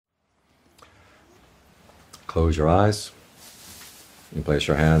Close your eyes. You place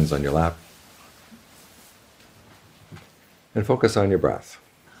your hands on your lap. And focus on your breath.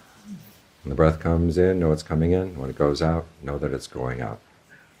 When the breath comes in, know it's coming in. When it goes out, know that it's going out.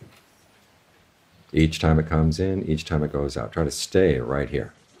 Each time it comes in, each time it goes out. Try to stay right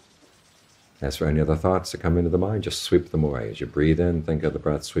here. As for any other thoughts that come into the mind, just sweep them away. As you breathe in, think of the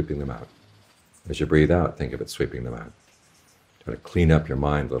breath sweeping them out. As you breathe out, think of it sweeping them out. Try to clean up your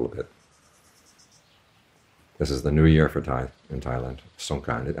mind a little bit. This is the new year for in Thailand,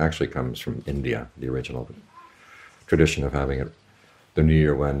 Songkran. It actually comes from India, the original tradition of having it the new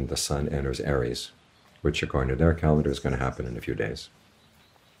year when the sun enters Aries, which according to their calendar is going to happen in a few days.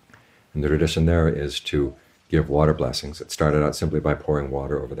 And the tradition there is to give water blessings. It started out simply by pouring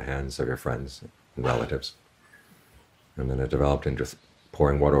water over the hands of your friends and relatives. And then it developed into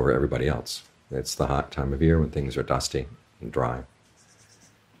pouring water over everybody else. It's the hot time of year when things are dusty and dry.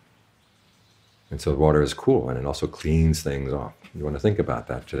 And so the water is cool, and it also cleans things off. You want to think about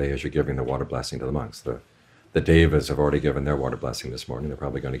that today as you're giving the water blessing to the monks. The Devas have already given their water blessing this morning. They're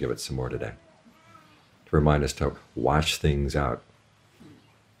probably going to give it some more today, to remind us to wash things out,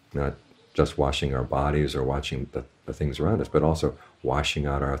 not just washing our bodies or washing the things around us, but also washing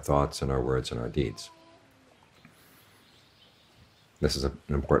out our thoughts and our words and our deeds. This is an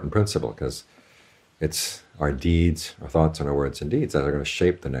important principle because it's our deeds, our thoughts and our words and deeds that are going to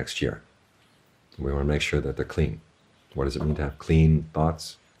shape the next year. We want to make sure that they're clean. What does it mean to have clean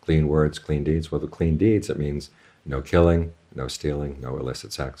thoughts, clean words, clean deeds? Well, the clean deeds, it means no killing, no stealing, no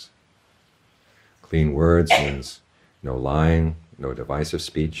illicit sex. Clean words means no lying, no divisive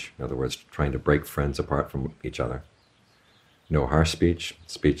speech, in other words, trying to break friends apart from each other. No harsh speech,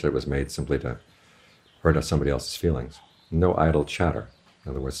 speech that was made simply to hurt somebody else's feelings. No idle chatter,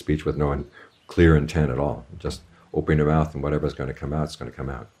 in other words, speech with no clear intent at all. Just open your mouth and whatever's going to come out is going to come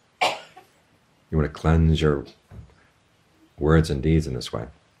out. You want to cleanse your words and deeds in this way.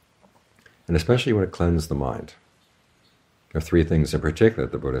 And especially you want to cleanse the mind. There are three things in particular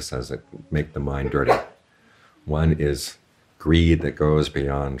that the Buddha says that make the mind dirty. One is greed that goes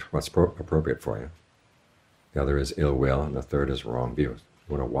beyond what's appropriate for you. The other is ill will, and the third is wrong views.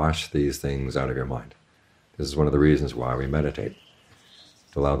 You want to wash these things out of your mind. This is one of the reasons why we meditate,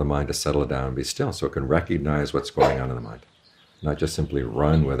 to allow the mind to settle down and be still so it can recognize what's going on in the mind, not just simply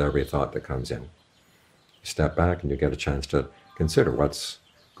run with every thought that comes in. You step back and you get a chance to consider what's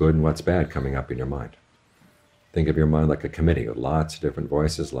good and what's bad coming up in your mind. Think of your mind like a committee with lots of different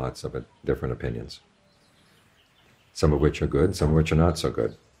voices, lots of different opinions, some of which are good, some of which are not so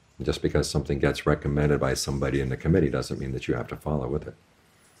good. And just because something gets recommended by somebody in the committee doesn't mean that you have to follow with it.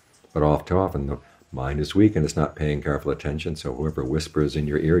 But all too often the mind is weak and it's not paying careful attention, so whoever whispers in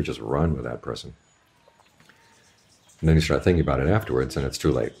your ear, you just run with that person. And then you start thinking about it afterwards and it's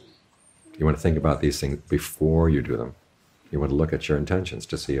too late. You want to think about these things before you do them. You want to look at your intentions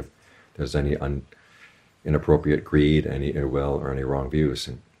to see if there's any inappropriate greed, any ill will, or any wrong views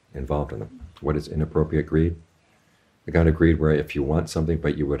involved in them. What is inappropriate greed? The kind of greed where if you want something,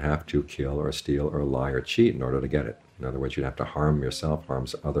 but you would have to kill or steal or lie or cheat in order to get it. In other words, you'd have to harm yourself, harm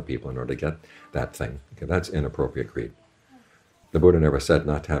other people in order to get that thing. Okay, that's inappropriate greed. The Buddha never said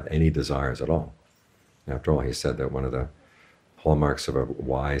not to have any desires at all. After all, he said that one of the hallmarks of a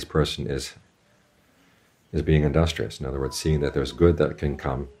wise person is being industrious. In other words, seeing that there's good that can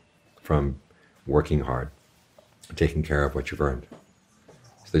come from working hard, taking care of what you've earned,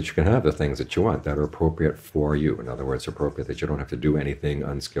 so that you can have the things that you want that are appropriate for you. In other words, appropriate that you don't have to do anything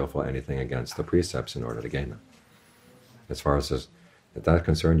unskillful, anything against the precepts in order to gain them. As far as that's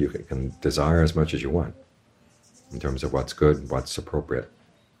concerned, you can desire as much as you want in terms of what's good, what's appropriate,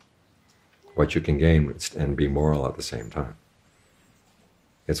 what you can gain and be moral at the same time.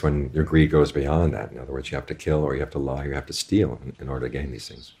 It's when your greed goes beyond that. In other words, you have to kill or you have to lie, you have to steal in order to gain these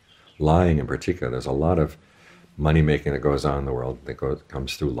things. Lying in particular, there's a lot of money-making that goes on in the world that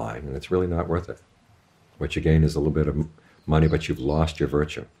comes through lying, and it's really not worth it. What you gain is a little bit of money, but you've lost your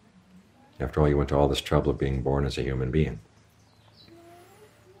virtue. After all, you went to all this trouble of being born as a human being.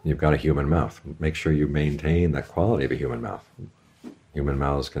 You've got a human mouth. Make sure you maintain that quality of a human mouth. Human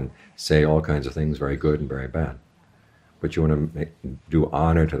mouths can say all kinds of things, very good and very bad. But you want to do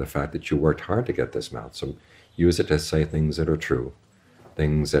honor to the fact that you worked hard to get this mouth. So use it to say things that are true,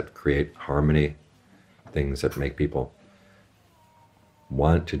 things that create harmony, things that make people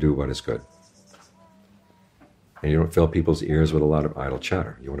want to do what is good. And you don't fill people's ears with a lot of idle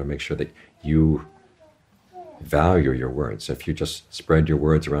chatter. You want to make sure that you value your words. If you just spread your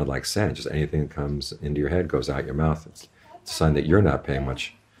words around like sand, just anything that comes into your head goes out your mouth, it's a sign that you're not paying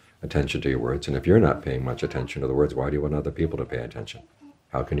much attention to your words. And if you're not paying much attention to the words, why do you want other people to pay attention?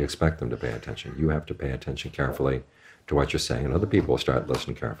 How can you expect them to pay attention? You have to pay attention carefully to what you're saying, and other people will start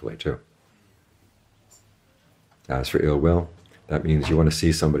listening carefully too. As for ill will, that means you want to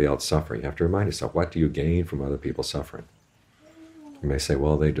see somebody else suffer. You have to remind yourself, what do you gain from other people suffering? You may say,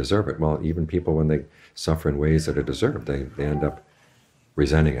 well, they deserve it. Well, even people, when they suffer in ways that are deserved, they end up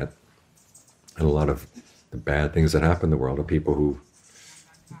resenting it. And a lot of the bad things that happen in the world are people who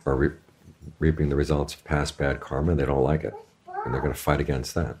are reaping the results of past bad karma, and they don't like it. And they're going to fight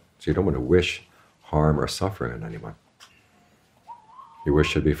against that. So you don't want to wish harm or suffering on anyone. Your wish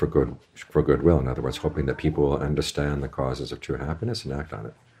should be for goodwill. In other words, hoping that people will understand the causes of true happiness and act on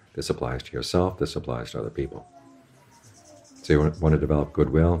it. This applies to yourself, this applies to other people. So you want to develop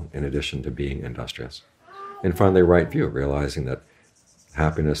goodwill in addition to being industrious. And finally, right view, realizing that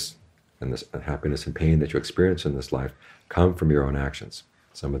happiness and pain that you experience in this life come from your own actions.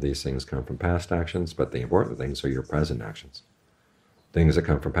 Some of these things come from past actions, but the important things are your present actions. Things that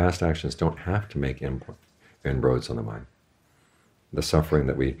come from past actions don't have to make inroads on the mind. The suffering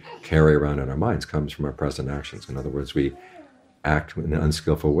that we carry around in our minds comes from our present actions. In other words, we act in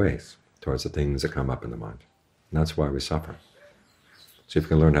unskillful ways towards the things that come up in the mind. And that's why we suffer. So if you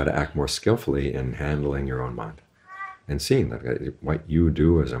can learn how to act more skillfully in handling your own mind and seeing that what you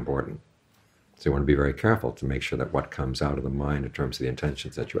do is important. So you want to be very careful to make sure that what comes out of the mind in terms of the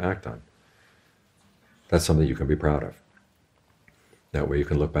intentions that you act on, that's something you can be proud of. That way you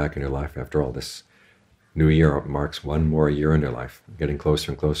can look back in your life after all. This new year marks one more year in your life, getting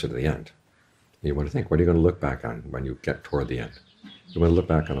closer and closer to the end. And you want to think, what are you going to look back on when you get toward the end? You want to look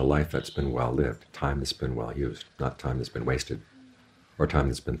back on a life that's been well lived, time that's been well used, not time that's been wasted, or time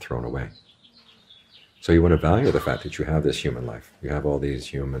that's been thrown away. So you want to value the fact that you have this human life, you have all these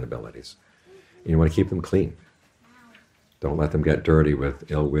human abilities, and you want to keep them clean. Don't let them get dirty with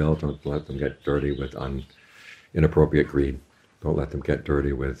ill will, don't let them get dirty with inappropriate greed, don't let them get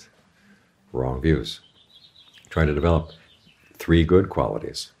dirty with wrong views. Try to develop 3 good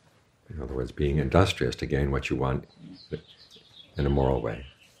qualities. In other words, being industrious to gain what you want in a moral way.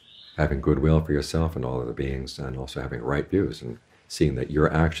 Having goodwill for yourself and all other beings, and also having right views and seeing that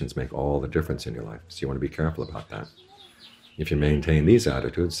your actions make all the difference in your life. So you want to be careful about that. If you maintain these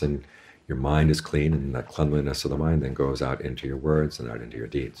attitudes, then your mind is clean, and that cleanliness of the mind then goes out into your words and out into your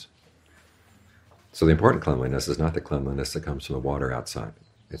deeds. So the important cleanliness is not the cleanliness that comes from the water outside.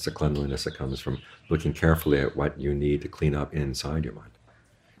 It's the cleanliness that comes from looking carefully at what you need to clean up inside your mind.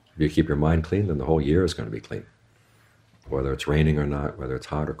 If you keep your mind clean, then the whole year is going to be clean. Whether it's raining or not, whether it's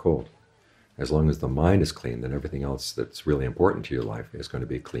hot or cold. As long as the mind is clean, then everything else that's really important to your life is going to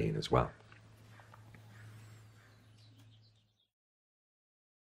be clean as well.